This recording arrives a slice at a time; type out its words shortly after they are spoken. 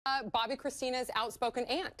Bobbi Kristina's outspoken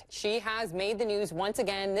aunt. She has made the news once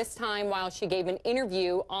again, this time while she gave an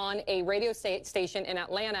interview on a radio station in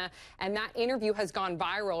Atlanta, and that interview has gone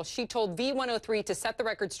viral. She told V103 to set the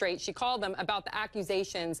record straight. She called them about the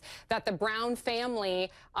accusations that the Brown family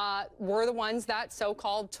were the ones that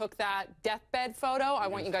so-called took that deathbed photo. I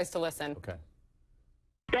want you guys to listen. Okay.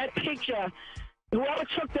 That picture, whoever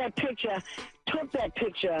took that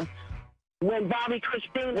picture when Bobbi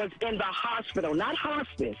Kristina was in the hospital, not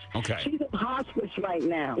hospice. Okay. She's in hospice right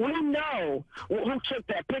now. We know who took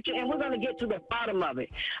that picture, and we're going to get to the bottom of it.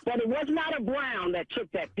 But it was not a Brown that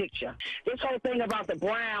took that picture. This whole thing about the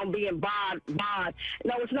Brown being barred,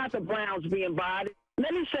 no, it's not the Browns being barred.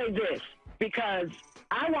 Let me say this, because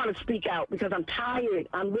I want to speak out, because I'm tired.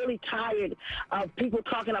 I'm really tired of people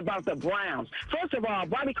talking about the Browns. First of all,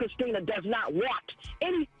 Bobbi Kristina does not want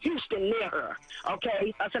any Houston near her,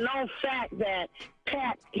 okay? It's a known fact that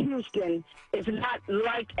Pat Houston is not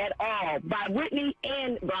liked at all by Whitney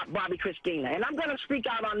and Bobbi Kristina. And I'm going to speak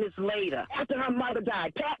out on this later. After her mother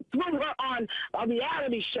died, Pat threw her on a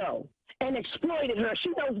reality show and exploited her. She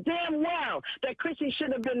knows damn well that Chrissy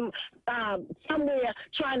should have been somewhere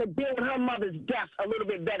trying to deal with her mother's death a little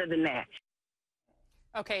bit better than that.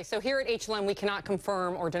 Okay, so here at HLM, we cannot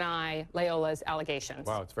confirm or deny Leola's allegations.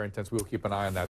 Wow, it's very intense. We'll keep an eye on that.